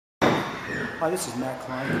Hi, this is Matt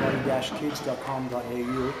Klein,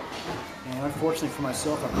 karate-kids.com.au. And unfortunately for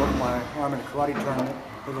myself, I broke my arm in a karate tournament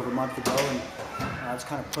a little over a month ago, and it's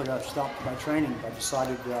kind of put a stop to my training. I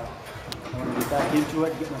decided I want to get back into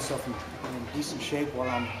it and get myself in decent shape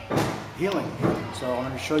while I'm healing. So I'm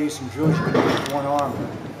going to show you some drills you can do with one arm.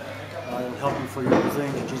 It'll help you for your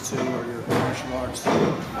thing, Jiu-Jitsu or your martial arts.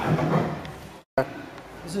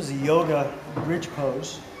 This is a yoga bridge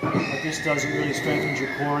pose. What this does, it really strengthens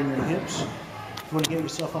your core and your hips. If you want to get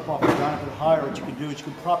yourself up off the ground a bit higher, what you can do is you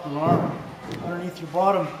can prop your arm underneath your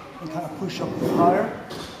bottom and kind of push up a bit higher.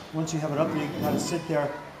 Once you have it up, you can kind of sit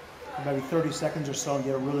there for maybe 30 seconds or so and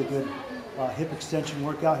get a really good hip extension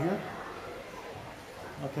workout here.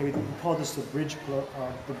 Okay, we call this the bridge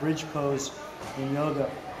pose in yoga.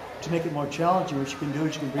 To make it more challenging, what you can do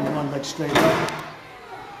is you can bring one leg straight up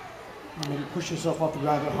and maybe push yourself off the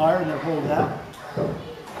ground a bit higher and then hold that.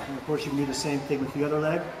 And of course you can do the same thing with the other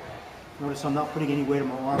leg. Notice I'm not putting any weight on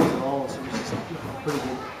my arms at all, so this is a pretty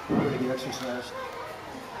good exercise.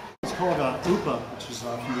 It's called Upa, which is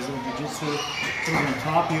from Brazilian Jiu-Jitsu. Put them on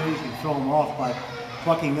top of you, you can throw them off by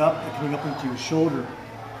plucking up and coming up into your shoulder.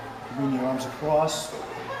 You bring your arms across.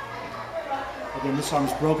 Again, this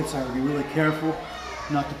arm's broken, so I have to be really careful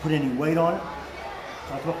not to put any weight on it.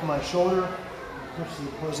 I come up on my shoulder, push the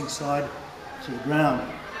opposing side to the ground.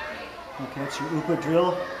 Okay, that's your Upa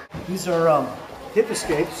drill. These are hip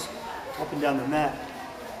escapes up and down the mat.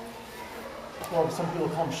 Or some people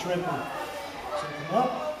call them shrimping. So you come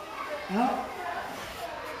up,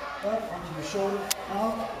 onto your shoulder,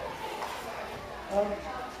 up, out.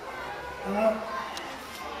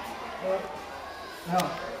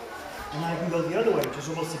 And now you can go the other way, which is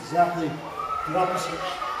almost exactly the opposite.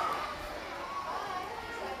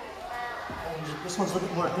 This one's a little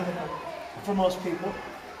bit more difficult for most people.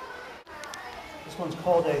 This one's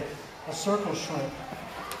called a circle shrimp.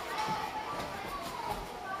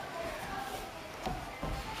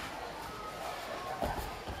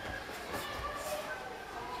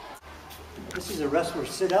 This is a wrestler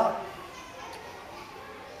sit out.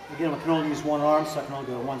 Again, I can only use one arm, so I can only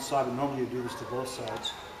go to one side, but normally you do this to both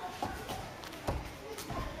sides.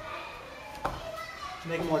 To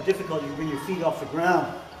make it more difficult, you can bring your feet off the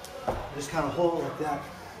ground. Just kind of hold it like that.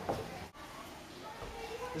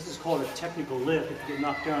 This is called a technical lift. If you get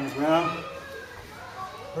knocked down on the ground,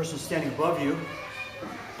 the person standing above you,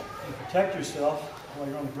 you protect yourself while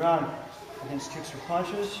you're on the ground against kicks or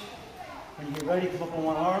punches. When you get ready, come up on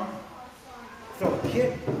one arm, throw a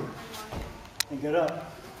kick, and get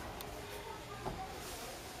up.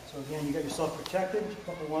 So again, you got yourself protected,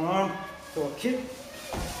 up on one arm, throw a kick,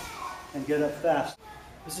 and get up fast.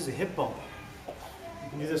 This is a hip bump. You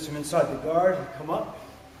can do this from inside the guard. You come up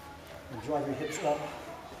and drive your hips up.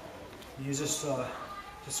 You use this to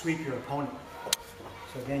sweep your opponent.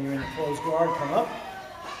 So again, you're in the closed guard. Come up,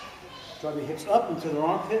 drive your hips up into their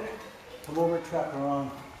armpit. Come over, trap their arm.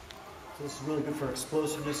 So this is really good for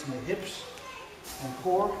explosiveness in the hips and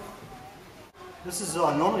core. This is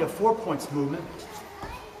normally a 4 points movement,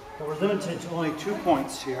 but we're limited to only 2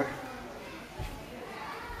 points here.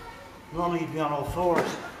 Normally you'd be on all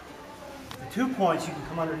fours. The 2 points, you can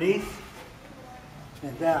come underneath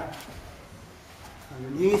and back.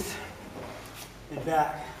 Underneath and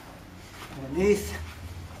back. Underneath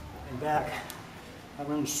and back. That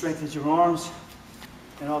really strengthens your arms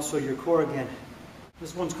and also your core again.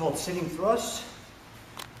 This one's called sitting thrust.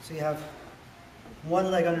 So you have one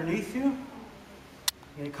leg underneath you.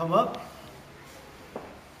 You're going to come up.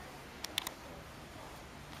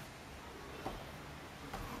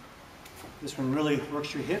 This one really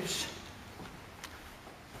works your hips.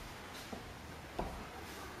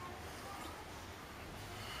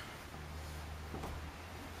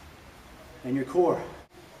 And your core.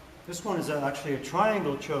 This one is actually a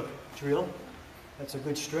triangle choke drill. That's a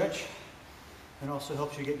good stretch and also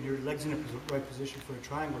helps you get your legs in the right position for a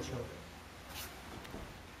triangle choke.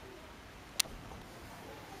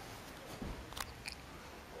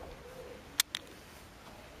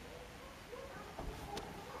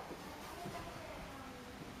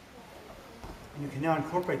 And you can now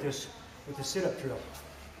incorporate this with the sit-up drill.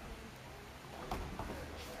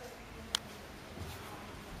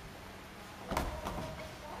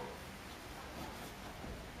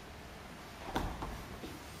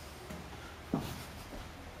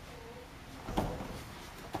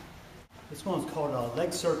 This one's called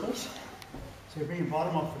leg circles. So you bring your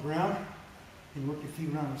bottom off the ground and work your feet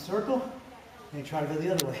around in a circle and you try to go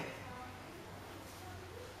the other way.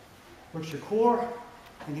 Works your core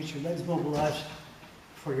and gets your legs mobilized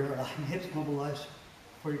for your hips mobilized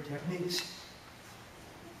for your techniques.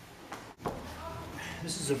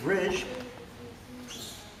 This is a bridge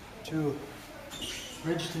to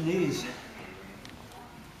Bridge to knees.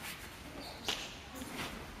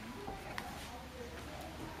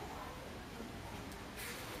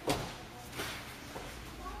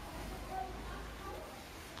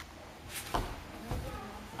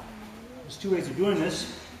 There's two ways of doing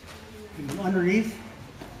this. You can come underneath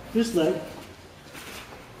this leg,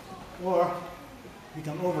 or you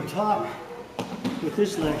come over top with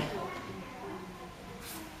this leg,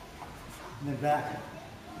 and then back.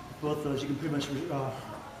 Both those, you can pretty much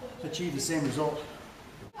achieve the same result.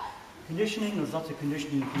 Conditioning, there's lots of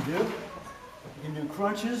conditioning you can do. You can do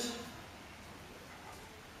crunches,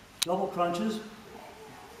 double crunches,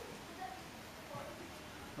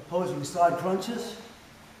 opposing side crunches.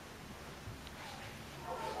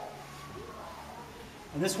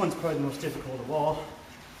 And this one's probably the most difficult of all.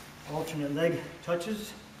 Alternate leg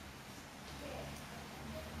touches.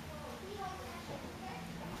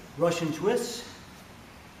 Russian twists.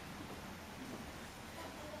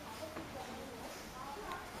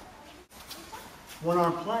 One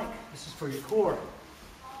arm plank. This is for your core.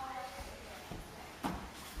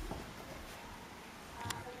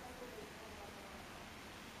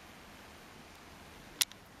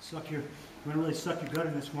 You want to really suck your gut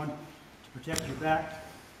in this one to protect your back.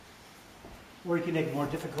 Or you can make it more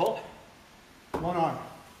difficult. One arm.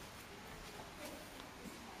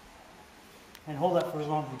 And hold that for as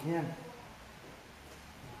long as you can.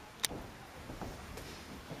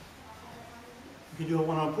 You can do a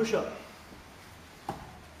one-arm push-up.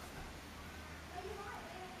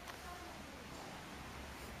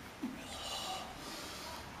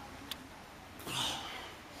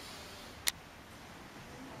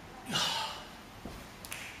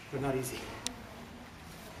 But not easy.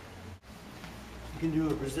 You can do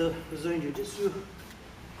a Brazilian Jiu-Jitsu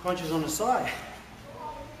crunches on the side.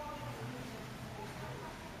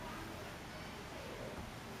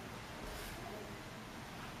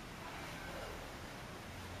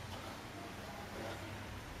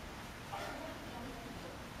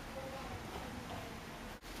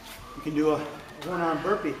 You can do a one-arm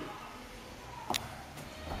burpee.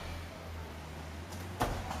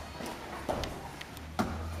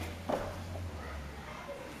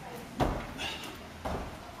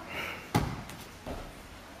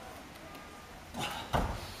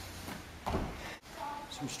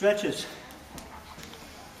 Some stretches.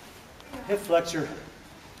 Hip flexor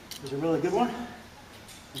is a really good one.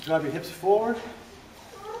 You drive your hips forward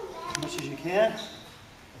as much as you can.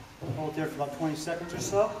 Hold it there for about 20 seconds or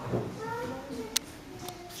so.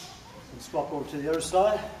 And swap over to the other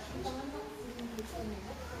side.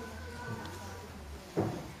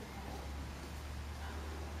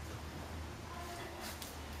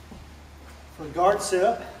 For a guard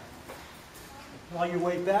sit-up, draw your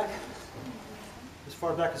weight back as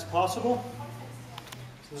far back as possible.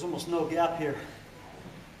 So there's almost no gap here.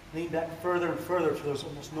 Lean back further and further until there's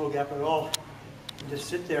almost no gap at all. And just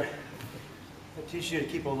sit there. That teaches you to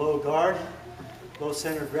keep a low guard, low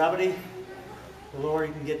center of gravity. The lower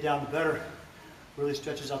you can get down, the better. Really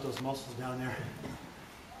stretches out those muscles down there.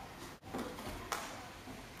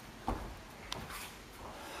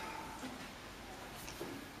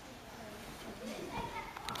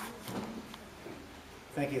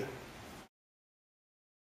 Thank you.